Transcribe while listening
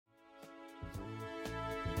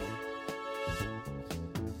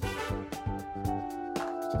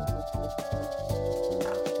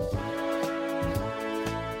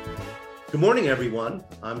Good morning, everyone.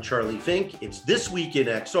 I'm Charlie Fink. It's This Week in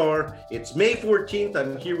XR. It's May 14th.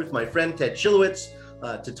 I'm here with my friend Ted Schilowitz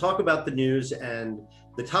to talk about the news. And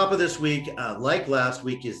the top of this week, like last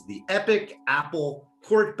week, is the epic Apple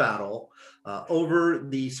court battle over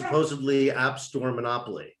the supposedly App Store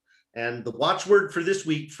monopoly. And the watchword for this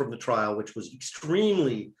week from the trial, which was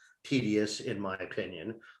extremely tedious, in my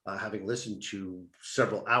opinion, having listened to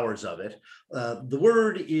several hours of it, the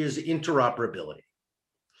word is interoperability.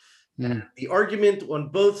 And the argument on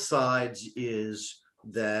both sides is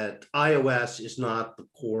that iOS is not the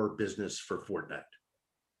core business for Fortnite.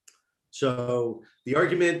 So the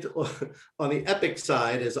argument on the Epic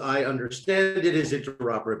side, as I understand it, is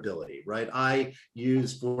interoperability, right? I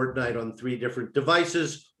use Fortnite on 3 different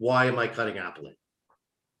devices. Why am I cutting Apple in?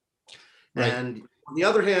 Right. And on the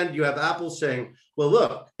other hand, you have Apple saying, well,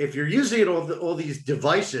 look, if you're using it on all these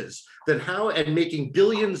devices, then how, and making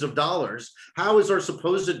billions of dollars, how is our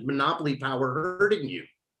supposed monopoly power hurting you?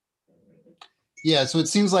 Yeah, so it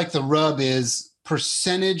seems like the rub is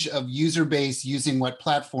percentage of user base using what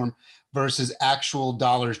platform versus actual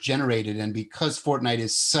dollars generated. And because Fortnite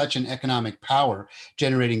is such an economic power,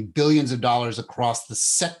 generating billions of dollars across the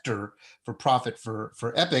sector for profit for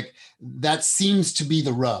Epic, that seems to be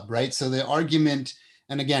the rub, right? So the argument,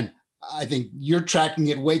 and again, I think you're tracking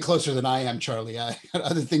it way closer than I am, Charlie. I got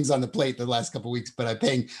other things on the plate the last couple of weeks, but I'm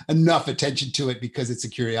paying enough attention to it because it's a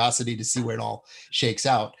curiosity to see where it all shakes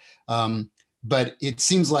out. But it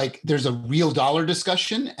seems like there's a real dollar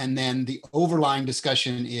discussion, and then the overlying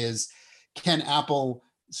discussion is, can Apple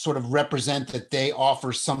sort of represent that they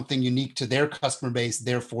offer something unique to their customer base,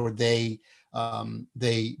 therefore they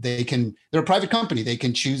can, they're a private company, they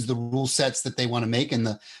can choose the rule sets that they want to make and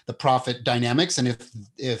the profit dynamics, and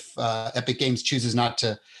if Epic Games chooses not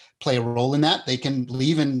to play a role in that, they can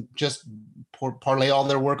leave and just parlay all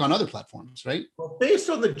their work on other platforms, right? Well, based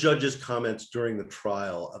on the judge's comments during the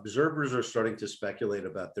trial, observers are starting to speculate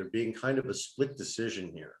about there being kind of a split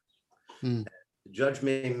decision here. The judge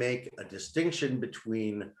may make a distinction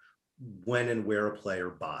between when and where a player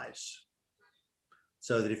buys,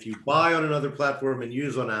 so that if you buy on another platform and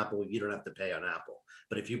use on Apple, you don't have to pay on Apple.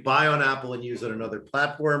 But if you buy on Apple and use on another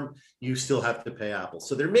platform, you still have to pay Apple.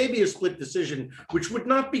 So there may be a split decision, which would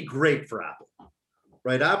not be great for Apple,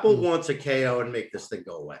 right? Apple wants a KO and make this thing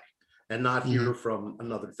go away and not hear from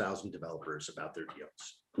another 1,000 developers about their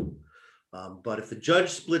deals. But if the judge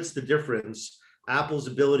splits the difference, Apple's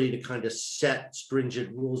ability to kind of set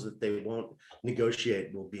stringent rules that they won't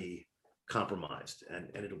negotiate will be compromised, and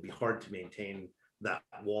it'll be hard to maintain that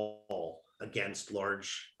wall against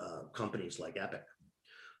large companies like Epic.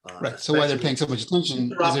 Right. So why they're paying so much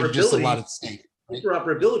attention is there's just a lot at stake. Right?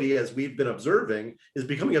 Interoperability, as we've been observing, is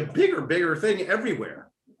becoming a bigger thing everywhere.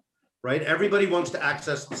 Right? Everybody wants to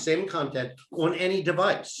access the same content on any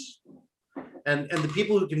device, and the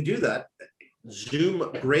people who can do that,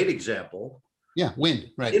 Zoom, great example. Yeah, win.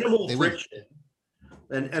 Right. Minimal friction.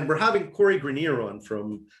 And we're having Corey Grenier on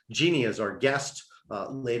from Genie as our guest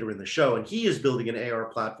later in the show, and he is building an AR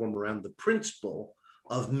platform around the principle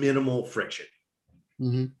of minimal friction.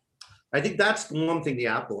 I think that's the one thing the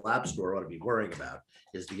Apple App Store ought to be worrying about,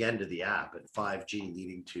 is the end of the app and 5G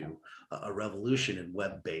leading to a revolution in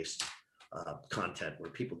web-based content where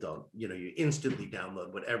people don't, you instantly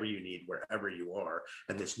download whatever you need wherever you are,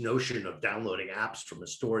 and this notion of downloading apps from a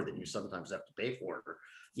store that you sometimes have to pay for,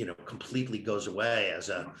 completely goes away as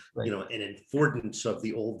an affordance of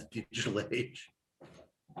the old digital age.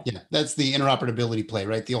 Yeah, that's the interoperability play,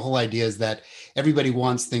 right? The whole idea is that everybody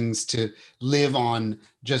wants things to live on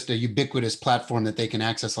just a ubiquitous platform that they can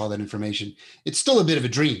access all that information. It's still a bit of a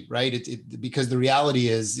dream, right? Because the reality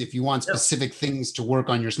is, if you want specific things to work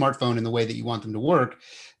on your smartphone in the way that you want them to work,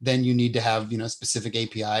 then you need to have, specific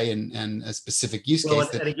API and a specific use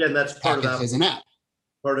case. And again, that's part of that as an app.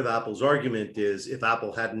 Part of Apple's argument is, if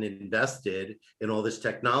Apple hadn't invested in all this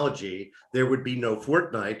technology, there would be no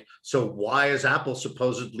Fortnite. So why is Apple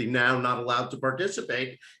supposedly now not allowed to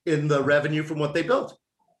participate in the revenue from what they built?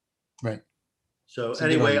 Right. So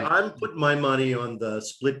anyway, I'm putting my money on the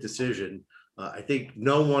split decision. I think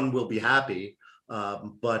no one will be happy,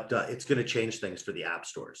 but it's going to change things for the app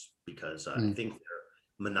stores, because I think their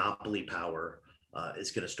monopoly power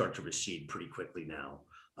is going to start to recede pretty quickly now.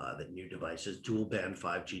 That new devices, dual band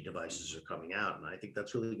 5G devices are coming out, and I think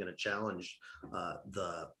that's really going to challenge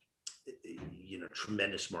the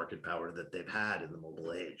tremendous market power that they've had in the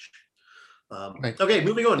mobile age. Okay,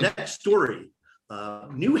 moving on. Next story.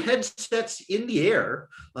 New headsets in the air.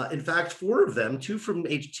 In fact, 4 of them, 2 from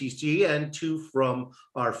HTC and 2 from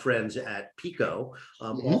our friends at Pico,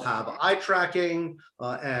 all have eye tracking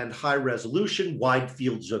and high resolution, wide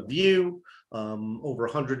fields of view. over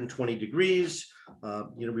 120 degrees.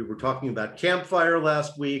 We were talking about Campfire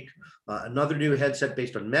last week, another new headset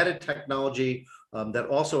based on Meta technology that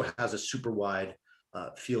also has a super wide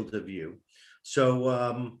field of view.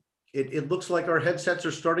 So it looks like our headsets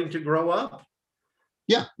are starting to grow up.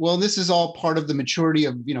 Yeah, well, this is all part of the maturity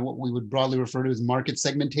of what we would broadly refer to as market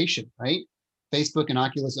segmentation, right? Facebook and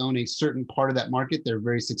Oculus own a certain part of that market. They're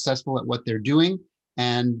very successful at what they're doing,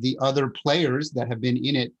 and the other players that have been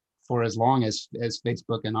in it for as long as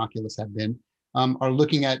Facebook and Oculus have been are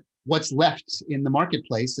looking at what's left in the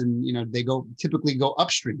marketplace, and they typically go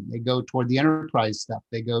upstream. They go toward the enterprise stuff.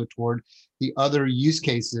 They go toward the other use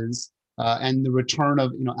cases and the return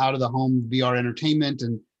of out of the home VR entertainment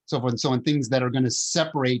and so forth and so on, things that are going to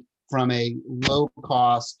separate from a low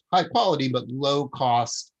cost, high quality, but low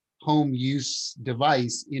cost home use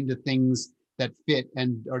device into things that fit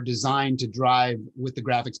and are designed to drive with the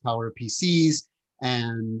graphics power of PCs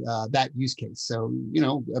and that use case. So,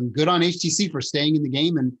 I'm good on HTC for staying in the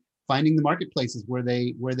game and finding the marketplaces where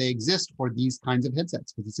they exist for these kinds of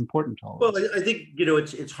headsets, because it's important to all of us. Well, I think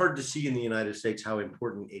it's hard to see in the United States how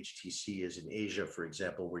important HTC is in Asia, for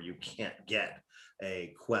example, where you can't get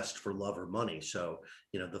a Quest for love or money. So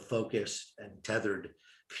the focused and tethered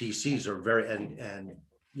PCs are very, and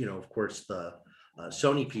of course the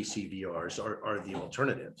Sony PC VRs are the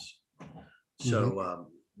alternatives. So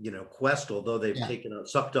Quest, although they've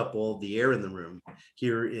sucked up all the air in the room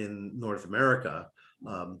here in North America,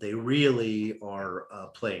 they really are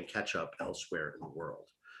playing catch up elsewhere in the world.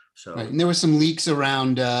 So, right. And there were some leaks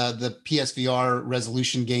around the PSVR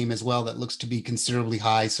resolution game as well that looks to be considerably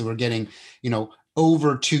high. So we're getting,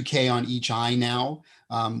 over 2K on each eye now,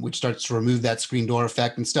 which starts to remove that screen door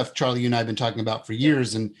effect and stuff Charlie, you and I have been talking about for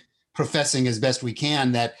years and professing as best we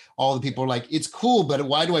can that all the people are like, it's cool, but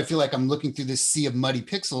why do I feel like I'm looking through this sea of muddy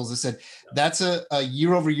pixels? I said, that's a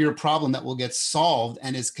year-over-year problem that will get solved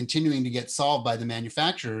and is continuing to get solved by the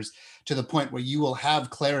manufacturers to the point where you will have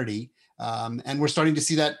clarity. And we're starting to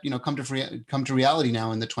see that, come to reality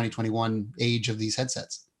now in the 2021 age of these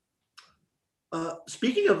headsets.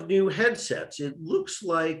 Speaking of new headsets, it looks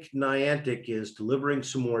like Niantic is delivering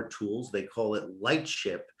some more tools. They call it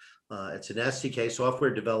Lightship. It's an SDK,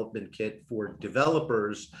 software development kit for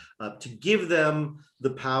developers to give them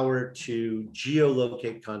the power to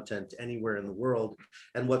geolocate content anywhere in the world.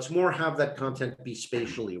 And what's more, have that content be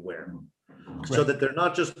spatially aware. So that they're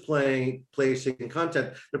not just placing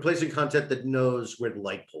content, they're placing content that knows where the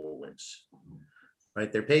light pole is, right?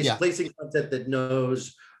 They're placing content that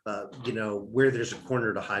knows where there's a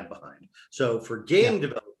corner to hide behind. So for game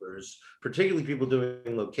developers, particularly people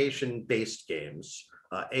doing location-based games,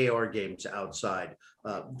 AR games outside,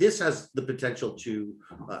 this has the potential to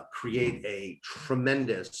create a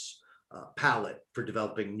tremendous palette for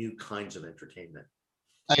developing new kinds of entertainment.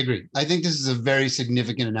 I agree. I think this is a very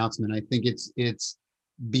significant announcement. I think it's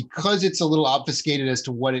because it's a little obfuscated as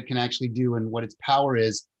to what it can actually do and what its power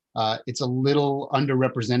is. It's a little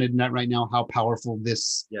underrepresented in that right now, how powerful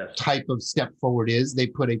this type of step forward is. They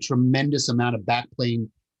put a tremendous amount of backplane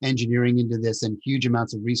engineering into this and huge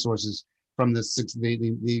amounts of resources from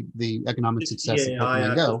the economic success of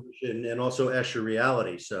Pokemon Go. And also Escher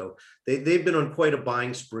Reality. So they've been on quite a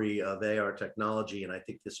buying spree of AR technology, and I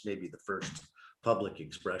think this may be the first public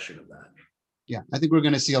expression of that. Yeah, I think we're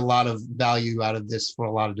going to see a lot of value out of this for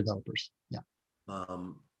a lot of developers. Yeah.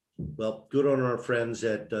 Well, good on our friends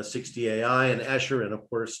at 60AI and Escher, and of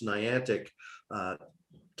course Niantic,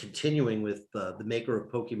 continuing with the maker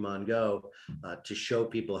of Pokemon Go to show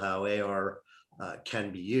people how AR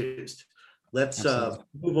can be used. Let's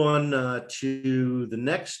move on to the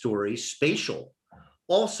next story, Spatial.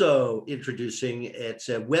 Also introducing its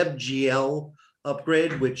WebGL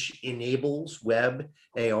upgrade, which enables web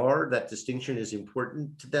AR. That distinction is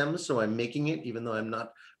important to them, so I'm making it, even though I'm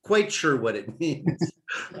not quite sure what it means.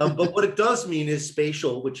 But what it does mean is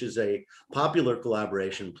Spatial, which is a popular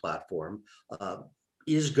collaboration platform,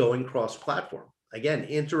 is going cross-platform. Again,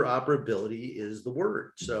 interoperability is the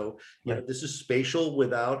word. So, this is Spatial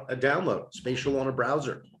without a download, Spatial on a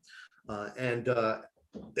browser. And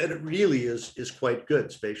it really is quite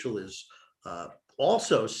good. Spatial is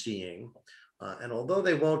also seeing, and although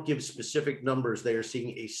they won't give specific numbers, they are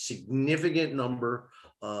seeing a significant number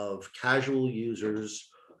of casual users,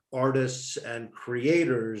 artists, and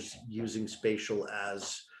creators using Spatial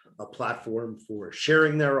as a platform for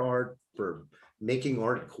sharing their art, for making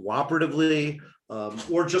art cooperatively,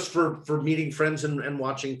 or just for meeting friends and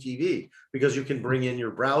watching TV, because you can bring in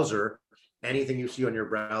your browser, anything you see on your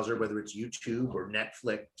browser, whether it's YouTube or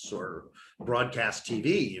Netflix or broadcast TV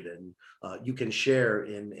even, you can share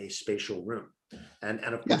in a spatial room. And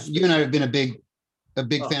of course, you and I have been a big a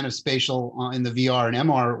big fan of spatial in the VR and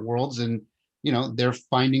MR worlds, and they're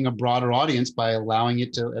finding a broader audience by allowing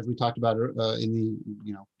it to, as we talked about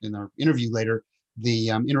in our interview later, the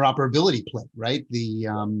interoperability play, right?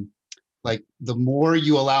 Like the more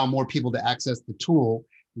you allow more people to access the tool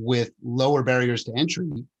with lower barriers to entry,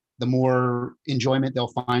 the more enjoyment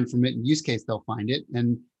they'll find from it and use case they'll find it.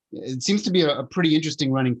 And it seems to be a pretty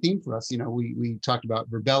interesting running theme for us. We talked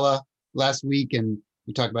about Verbella last week, and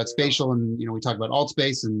we talked about spatial, and we talked about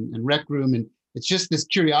Altspace and Rec Room, and it's just this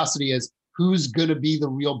curiosity as who's going to be the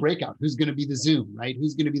real breakout, who's going to be the Zoom, right?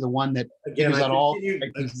 Who's going to be the one that again, I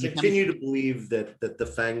continue to believe that the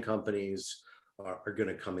FANG companies are going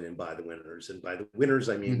to come in and buy the winners, and by the winners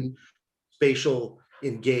I mean Spatial,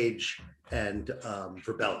 Engage, and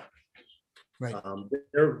Verbella. Right.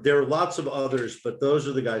 There are lots of others, but those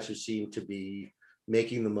are the guys who seem to be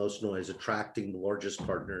making the most noise, attracting the largest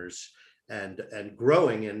partners, and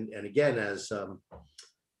growing. And again, as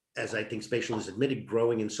I think Spatial has admitted,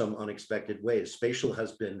 growing in some unexpected ways. Spatial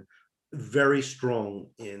has been very strong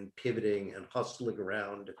in pivoting and hustling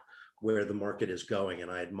around where the market is going,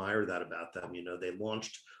 and I admire that about them. They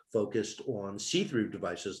launched focused on see-through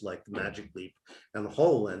devices like the Magic Leap and the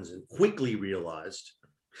HoloLens, and quickly realized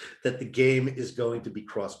that the game is going to be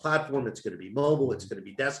cross-platform. It's going to be mobile. It's going to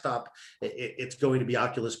be desktop. It's going to be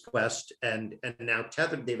Oculus Quest, and now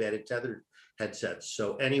tethered. They've added tethered headsets,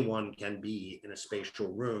 so anyone can be in a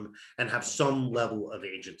spatial room and have some level of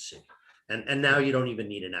agency. And now you don't even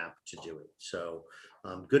need an app to do it. So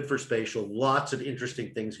good for Spatial. Lots of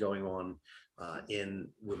interesting things going on in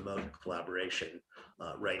remote collaboration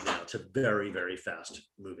right now. It's a very, very fast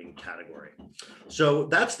moving category. So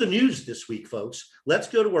that's the news this week, folks. Let's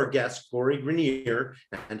go to our guest, Corey Grenier,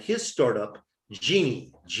 and his startup,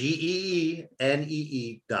 Genie, GEENEE.AR,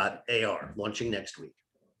 launching next week.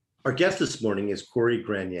 Our guest this morning is Corey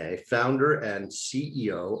Grenier, founder and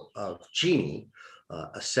CEO of Genie,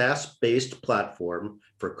 a SaaS-based platform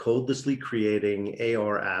for codelessly creating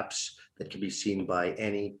AR apps that can be seen by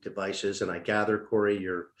any devices. And I gather, Corey,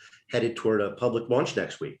 you're headed toward a public launch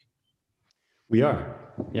next week. We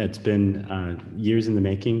are. Yeah, it's been years in the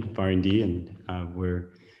making of R&D, and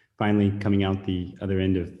we're finally coming out the other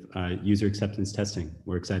end of user acceptance testing.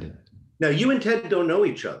 We're excited. Now, you and Ted don't know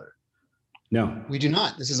each other. No. We do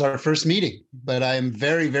not. This is our first meeting, but I am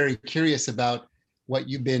very, very curious about what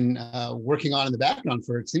you've been working on in the background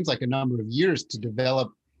for, it seems like, a number of years to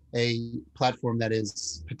develop a platform that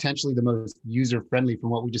is potentially the most user-friendly, from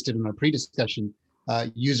what we just did in our pre-discussion,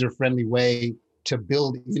 user-friendly way to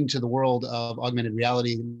build into the world of augmented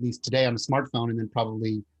reality, at least today on a smartphone, and then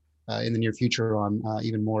probably in the near future on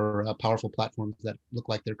even more powerful platforms that look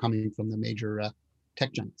like they're coming from the major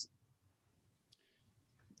tech giants.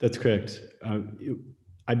 That's correct.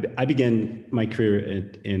 I began my career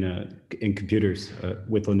in computers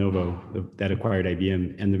with Lenovo that acquired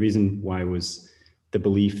IBM. And the reason why was the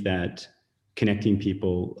belief that connecting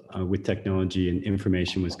people with technology and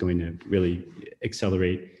information was going to really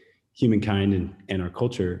accelerate humankind and our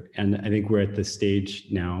culture. And I think we're at the stage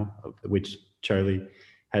now, which Charlie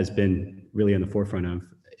has been really on the forefront of,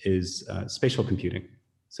 is spatial computing.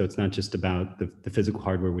 So it's not just about the physical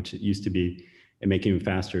hardware, which it used to be, and making it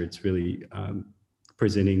faster. It's really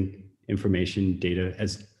presenting information, data,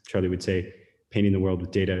 as Charlie would say, painting the world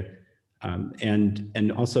with data,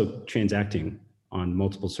 and also transacting on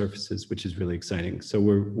multiple surfaces, which is really exciting. So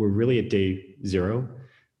we're really at day zero,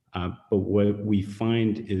 but what we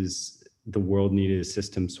find is the world needed a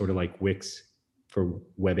system sort of like Wix for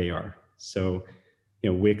web AR. So,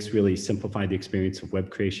 Wix really simplified the experience of web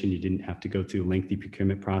creation. You didn't have to go through a lengthy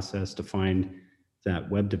procurement process to find that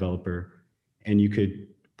web developer, and you could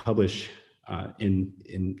publish in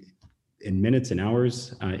minutes and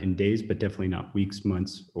hours, in days, but definitely not weeks,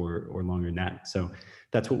 months, or longer than that. So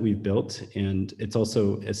that's what we've built. And it's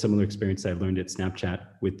also a similar experience I learned at Snapchat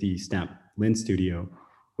with the Snap Lens Studio,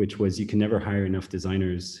 which was you can never hire enough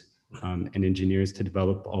designers and engineers to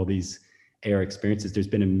develop all these AR experiences. There's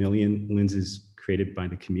been 1 million lenses created by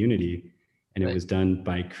the community, and it was done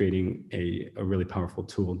by creating a really powerful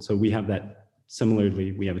tool. And so we have that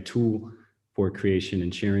similarly. We have a tool for creation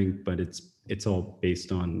and sharing, but it's all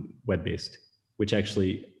based on web-based, which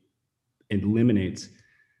actually eliminates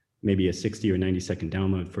maybe a 60 or 90 second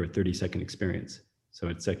download for a 30-second experience. So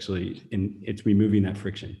it's actually it's removing that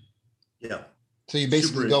friction. Yeah. So you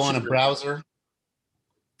basically go on a browser.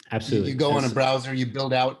 Absolutely. You go on a browser, you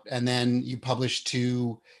build out, and then you publish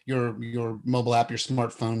to your mobile app, your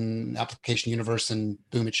smartphone application universe, and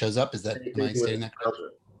boom, it shows up. Am I stating that correctly?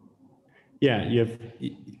 Yeah,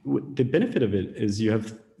 the benefit of it is you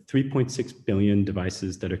have 3.6 billion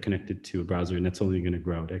devices that are connected to a browser, and that's only going to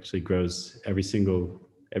grow. It actually grows every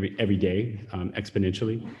day,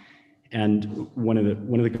 exponentially. And one of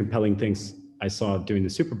the compelling things I saw during the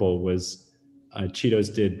Super Bowl was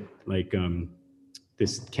Cheetos did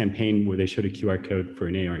this campaign where they showed a QR code for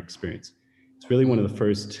an AR experience. It's really one of the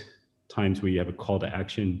first times where you have a call to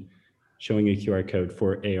action showing a QR code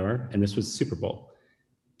for AR, and this was Super Bowl.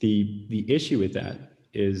 The issue with that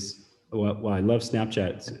is, while I love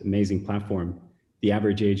Snapchat, it's an amazing platform, the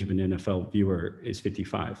average age of an NFL viewer is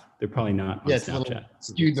 55. They're probably not on Snapchat.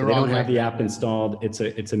 Skewed the so wrong they don't way. have the app installed. It's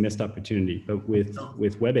a missed opportunity. But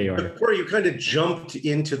with Web AR, before you kind of jumped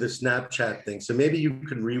into the Snapchat thing, so maybe you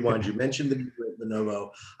can rewind. You mentioned that you were at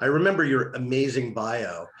Lenovo. I remember your amazing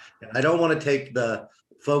bio. I don't want to take the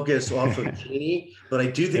focus off of Jeannie, but I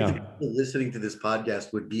do think that people listening to this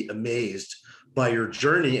podcast would be amazed by your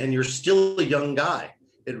journey, and you're still a young guy.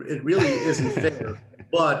 It really isn't fair,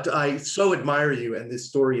 but I so admire you, and this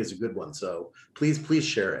story is a good one. So please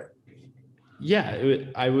share it. Yeah,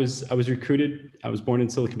 I was recruited. I was born in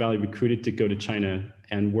Silicon Valley, recruited to go to China,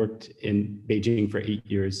 and worked in Beijing for 8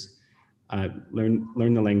 years. Learned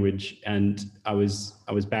the language, and I was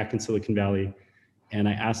back in Silicon Valley, and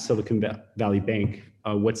I asked Silicon Valley Bank,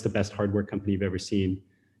 "What's the best hardware company you've ever seen?"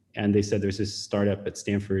 And they said there's this startup at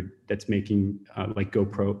Stanford that's making like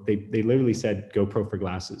GoPro. They literally said GoPro for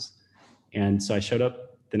glasses. And so I showed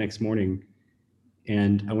up the next morning,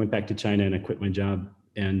 and I went back to China, and I quit my job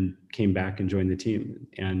and came back and joined the team.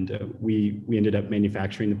 And we ended up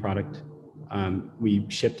manufacturing the product. We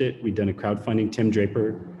shipped it. We'd done a crowdfunding. Tim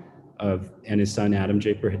Draper and his son Adam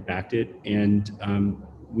Draper had backed it, and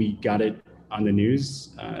we got it on the news.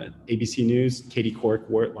 ABC News, Katie Couric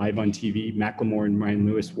wore it live on TV. Macklemore and Ryan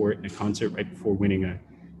Lewis wore it in a concert right before winning a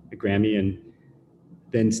Grammy. And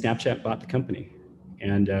then Snapchat bought the company,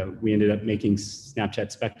 and we ended up making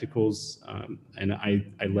Snapchat spectacles. And I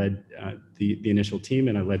led the initial team,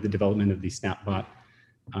 and I led the development of the SnapBot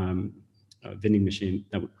vending machine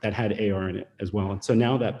that had AR in it as well. And so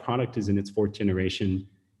now that product is in its 4th generation,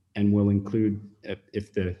 and will include,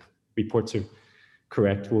 if the reports are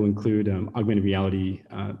correct, will include augmented reality,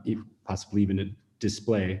 possibly even a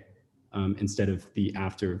display instead of the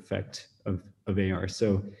after effect of AR.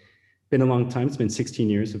 So been a long time. It's been 16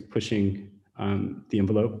 years of pushing the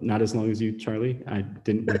envelope. Not as long as you, Charlie. I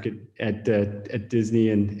didn't work at Disney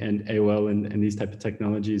and AOL and these type of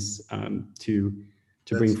technologies to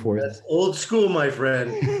bring forth. That's old school, my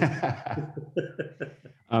friend.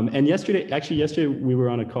 And yesterday we were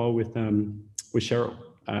on a call with Cheryl,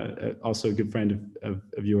 also a good friend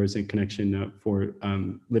of yours in connection for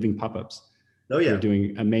Living Pop-Ups. Oh yeah, they're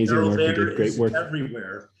doing amazing work. They did great work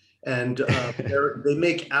everywhere, and they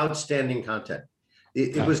make outstanding content.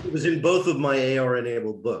 It was in both of my AR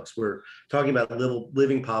enabled books. We're talking about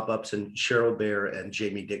Living Pop-Ups, and Cheryl Bear and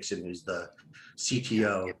Jamie Dixon, who's the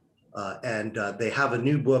CTO. And they have a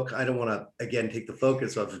new book. I don't want to, again, take the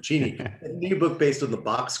focus off of Jeannie. A new book based on the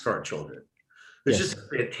Boxcar Children. It's just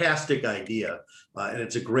a fantastic idea. And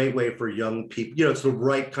it's a great way for young people. It's the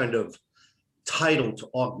right kind of title to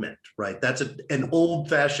augment, right? That's an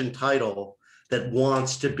old-fashioned title that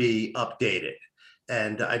wants to be updated.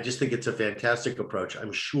 And I just think it's a fantastic approach.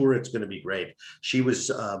 I'm sure it's going to be great. She was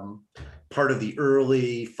part of the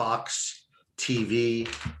early Fox TV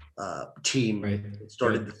team that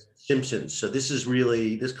started The Simpsons. So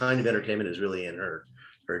this kind of entertainment is really in her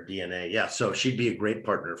DNA. Yeah. So she'd be a great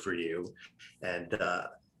partner for you. And,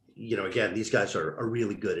 again, these guys are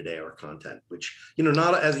really good at AR content, which,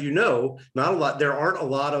 not a lot, there aren't a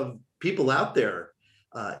lot of people out there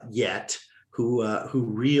yet who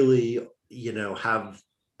really, have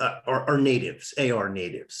are natives, AR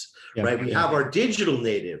natives, right? We have our digital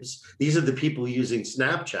natives. These are the people using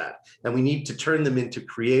Snapchat, and we need to turn them into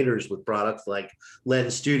creators with products like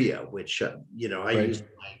Lens Studio, which, I use in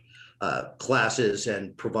my classes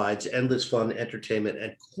and provides endless fun entertainment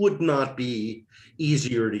and could not be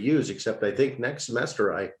easier to use, except I think next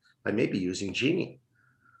semester I may be using Genie.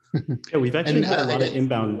 Yeah, we've actually had a lot of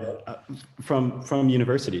inbound from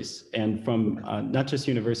universities, and from not just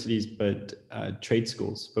universities, but trade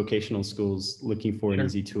schools, vocational schools, looking for an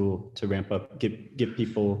easy tool to ramp up, get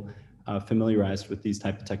people familiarized with these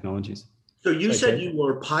type of technologies. So you said you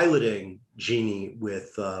were piloting Genie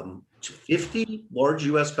with 50 large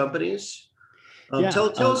U.S. companies.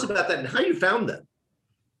 Tell us about that and how you found them.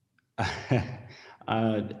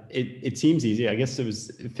 It seems easy. I guess it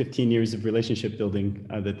was 15 years of relationship building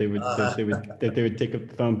that they would take up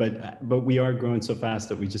the phone. But we are growing so fast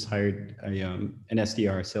that we just hired an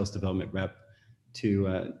SDR, sales development rep,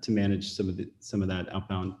 to manage some of that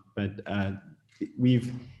outbound. But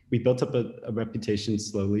we've we built up a reputation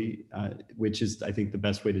slowly, which is, I think, the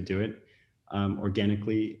best way to do it,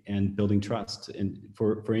 organically, and building trust. And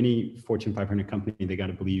for any Fortune 500 company, they got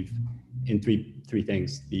to believe in three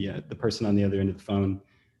things: the person on the other end of the phone,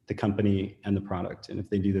 the company, and the product. And if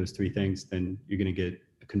they do those three things, then you're going to get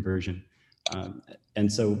a conversion.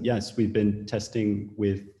 And so, yes, we've been testing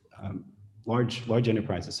with large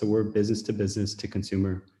enterprises. So we're business to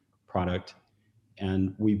consumer product,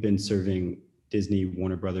 and we've been serving Disney,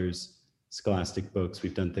 Warner Brothers, Scholastic Books.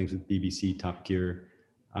 We've done things with BBC, Top Gear.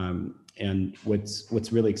 And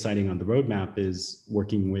what's really exciting on the roadmap is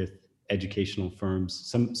working with educational firms,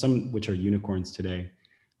 some which are unicorns today,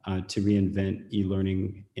 to reinvent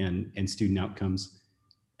e-learning and student outcomes,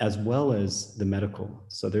 as well as the medical.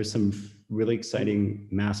 So there's some really exciting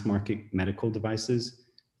mass market medical devices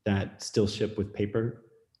that still ship with paper,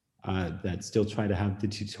 that still try to have the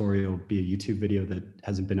tutorial be a YouTube video that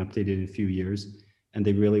hasn't been updated in a few years. And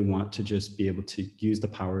they really want to just be able to use the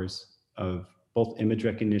powers of both image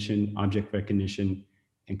recognition, object recognition,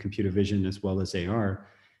 and computer vision, as well as AR,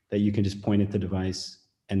 that you can just point at the device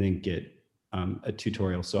and then get a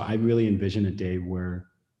tutorial. So I really envision a day where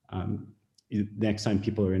next time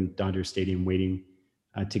people are in Dodger Stadium waiting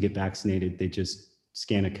to get vaccinated, they just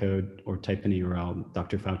scan a code or type an URL.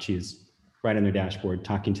 Dr. Fauci is right on their dashboard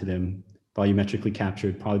talking to them, volumetrically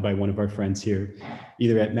captured, probably by one of our friends here,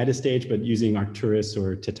 either at Metastage, but using Arcturus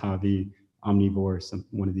or Tatavi, Omnivore,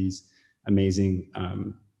 one of these amazing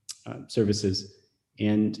services,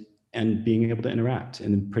 and being able to interact.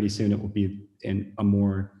 And then pretty soon it will be in a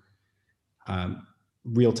more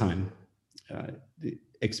real-time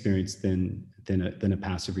experience than a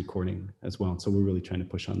passive recording as well. So we're really trying to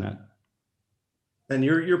push on that. And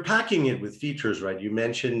you're packing it with features, right? You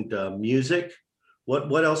mentioned music.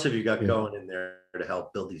 What else have you got going in there to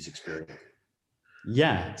help build these experiences?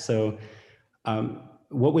 Yeah. So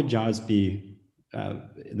what would Jaws be,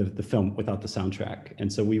 the film, without the soundtrack?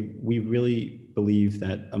 And so we really believe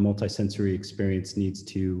that a multisensory experience needs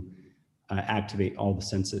to activate all the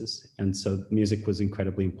senses. And so music was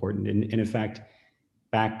incredibly important. And in fact,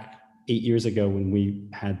 back 8 years ago when we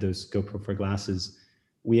had those GoPro for glasses,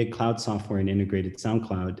 we had cloud software and integrated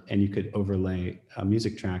SoundCloud, and you could overlay a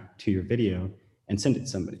music track to your video and send it to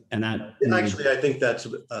somebody. And that actually, I think that's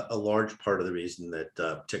a large part of the reason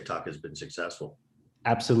that TikTok has been successful.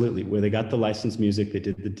 Absolutely. Where they got the licensed music, they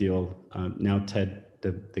did the deal. Now Ted,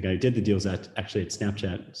 the guy who did the deals actually at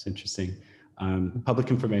Snapchat. It's interesting.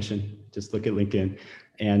 Public information, just look at LinkedIn.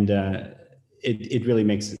 And it really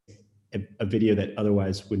makes a video that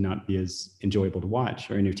otherwise would not be as enjoyable to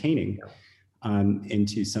watch or entertaining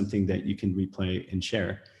into something that you can replay and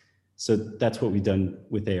share. So that's what we've done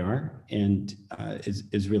with AR, and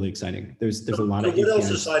is really exciting. There's a lot of. What else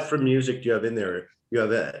aside from music do you have in there? You have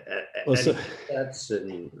that's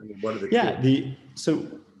and what are the so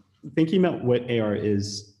thinking about what AR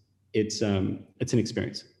is, it's an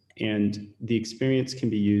experience, and the experience can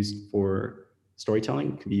be used for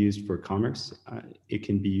storytelling, can be used for commerce, it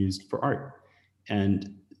can be used for art,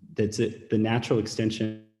 and that's it. The natural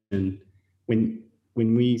extension.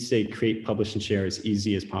 When we say create, publish, and share as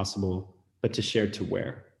easy as possible, but to share to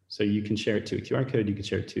where? So you can share it to a QR code, you can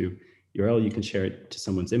share it to URL, you can share it to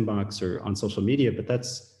someone's inbox or on social media, but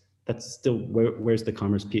that's still where's the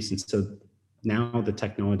commerce piece? And so now the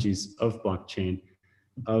technologies of blockchain,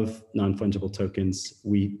 of non-fungible tokens,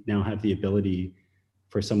 we now have the ability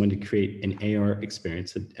for someone to create an AR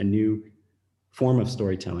experience, a new form of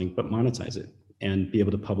storytelling, but monetize it and be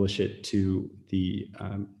able to publish it to the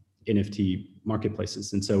NFT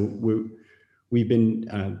marketplaces. And so we've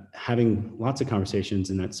been having lots of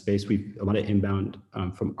conversations in that space. We've a lot of inbound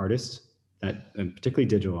from artists, particularly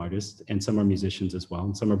digital artists, and some are musicians as well,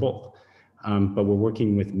 and some are both. But we're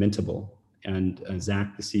working with Mintable, and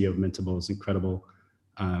Zach, the CEO of Mintable, is an incredible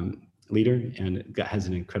leader and has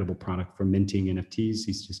an incredible product for minting NFTs.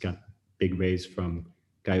 He's just got big raise from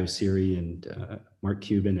Guy Oseary and Mark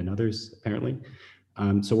Cuban and others, apparently.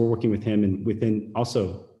 So we're working with him, and within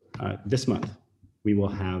also this month, we will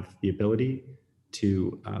have the ability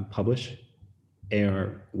to publish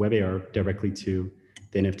web AR directly to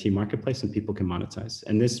the NFT marketplace, and people can monetize.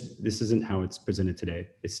 And this isn't how it's presented today.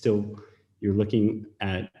 It's still, you're looking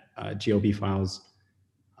at GLB files,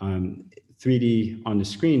 3D on the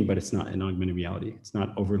screen, but it's not an augmented reality. It's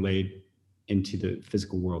not overlaid into the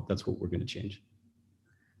physical world. That's what we're going to change.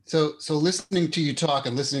 So listening to you talk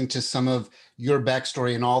and listening to some of your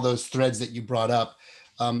backstory and all those threads that you brought up,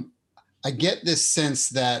 I get this sense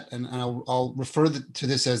that, and I'll refer to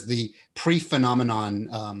this as the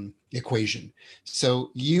pre-phenomenon equation.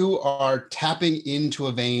 So you are tapping into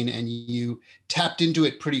a vein, and you tapped into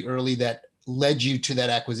it pretty early, that led you to that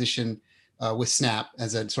acquisition with Snap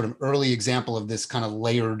as a sort of early example of this kind of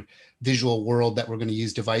layered visual world that we're going to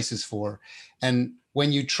use devices for. And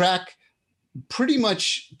when you track pretty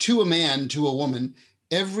much to a man, to a woman,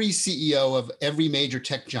 every CEO of every major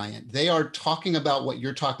tech giant, they are talking about what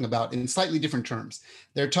you're talking about in slightly different terms.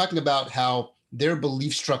 They're talking about how their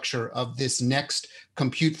belief structure of this next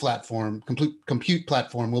compute platform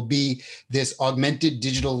will be this augmented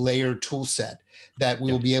digital layer tool set that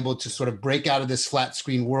we will be able to sort of break out of this flat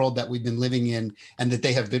screen world that we've been living in and that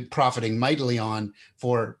they have been profiting mightily on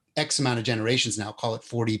for X amount of generations now, call it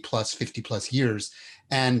 40 plus, 50 plus years.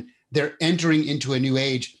 And they're entering into a new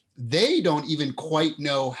age. They don't even quite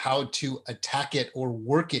know how to attack it or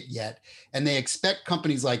work it yet. And they expect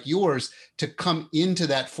companies like yours to come into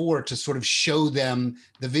that fore to sort of show them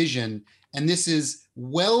the vision. And this is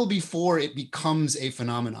well before it becomes a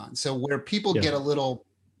phenomenon. So where people get a little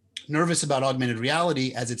nervous about augmented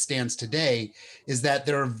reality as it stands today is that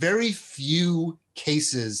there are very few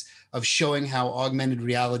cases of showing how augmented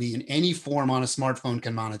reality in any form on a smartphone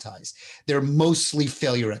can monetize. They're mostly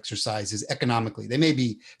failure exercises economically. They may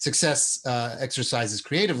be success exercises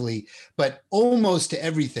creatively, but almost to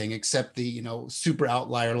everything except the super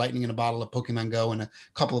outlier lightning in a bottle of Pokemon Go and a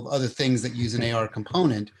couple of other things that use an AR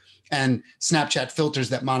component, and Snapchat filters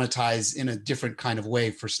that monetize in a different kind of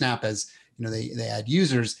way for Snap as they add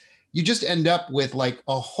users. You just end up with like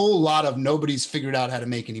a whole lot of nobody's figured out how to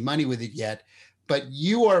make any money with it yet. But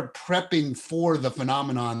you are prepping for the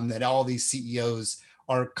phenomenon that all these CEOs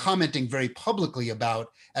are commenting very publicly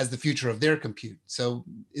about as the future of their compute. So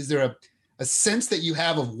is there a sense that you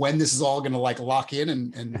have of when this is all going to like lock in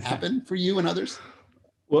and happen for you and others?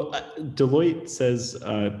 Well, Deloitte says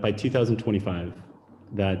by 2025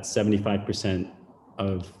 that 75%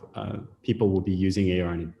 of people will be using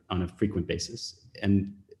AR on a frequent basis.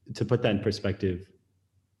 And to put that in perspective,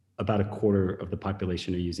 about a quarter of the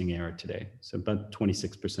population are using AR today. So about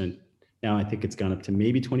 26%. Now I think it's gone up to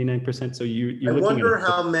maybe 29%. So you're looking wonder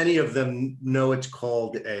how many of them know it's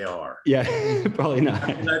called AR. Yeah, probably not.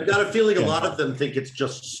 And I've got a feeling a lot of them think it's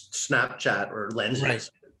just Snapchat or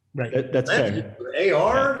lenses. Right. That's fair.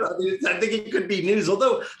 AR? Yeah. I mean, I think it could be news.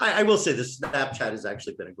 Although I will say this, Snapchat has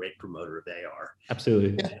actually been a great promoter of AR.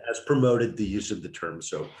 Absolutely. It has promoted the use of the term.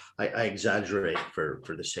 So I exaggerate for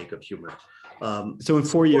the sake of humor. So in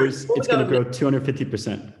 4 years, it's going to grow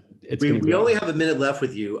 250%. We only have a minute left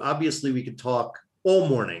with you. Obviously, we could talk all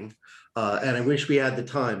morning, and I wish we had the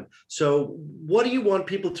time. So what do you want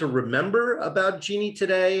people to remember about Genie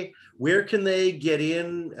today? Where can they get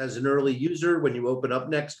in as an early user when you open up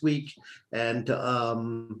next week? And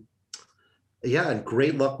and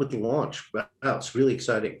great luck with the launch. Wow, it's really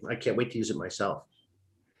exciting. I can't wait to use it myself.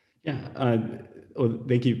 Yeah, well,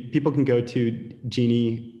 thank you. People can go to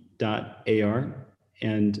Genie.ar.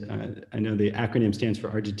 And I know the acronym stands for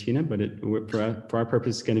Argentina, but for our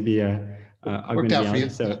purpose, it's going to be augmented reality.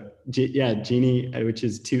 So Genie, which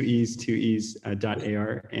is two E's,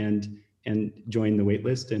 .ar, and join the wait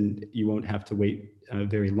list, and you won't have to wait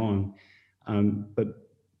very long. But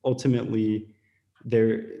ultimately,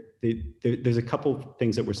 there's a couple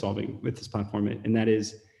things that we're solving with this platform, and that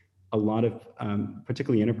is a lot of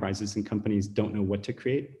particularly enterprises and companies don't know what to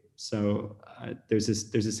create. So there's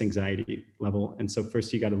this anxiety level. And so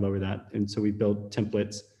first you got to lower that. And so we built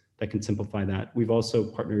templates that can simplify that. We've also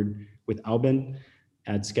partnered with Albin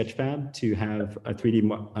at Sketchfab to have a 3D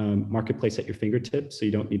marketplace at your fingertips. So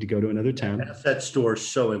you don't need to go to another town. Asset store is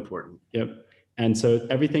so important. Yep. And so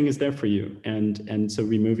everything is there for you. And so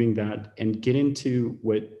removing that and get into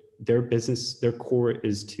what their business, their core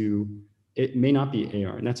is to, it may not be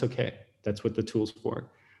AR, and that's okay. That's what the tool's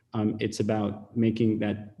for. It's about making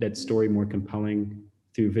that story more compelling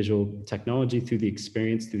through visual technology, through the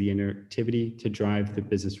experience, through the interactivity to drive the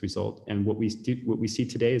business result. And what we see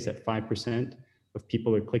today is that 5% of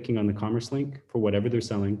people are clicking on the commerce link for whatever they're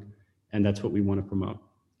selling, and that's what we want to promote.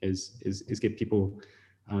 Is get people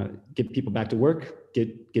back to work,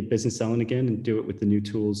 get business selling again, and do it with the new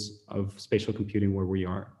tools of spatial computing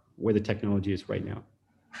where the technology is right now.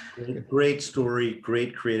 Great story,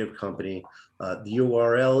 great creative company. The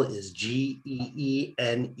URL is GENEE.AR,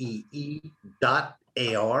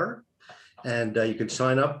 and you can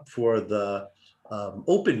sign up for the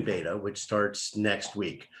open beta, which starts next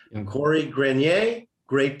week. Yeah. Corey Grenier,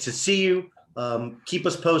 great to see you. Keep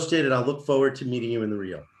us posted, and I'll look forward to meeting you in the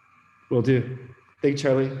Rio. Will do. Thank you,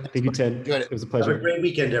 Charlie. Thank you, Ted. It was a pleasure. Have a great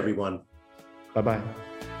weekend, everyone. Bye-bye.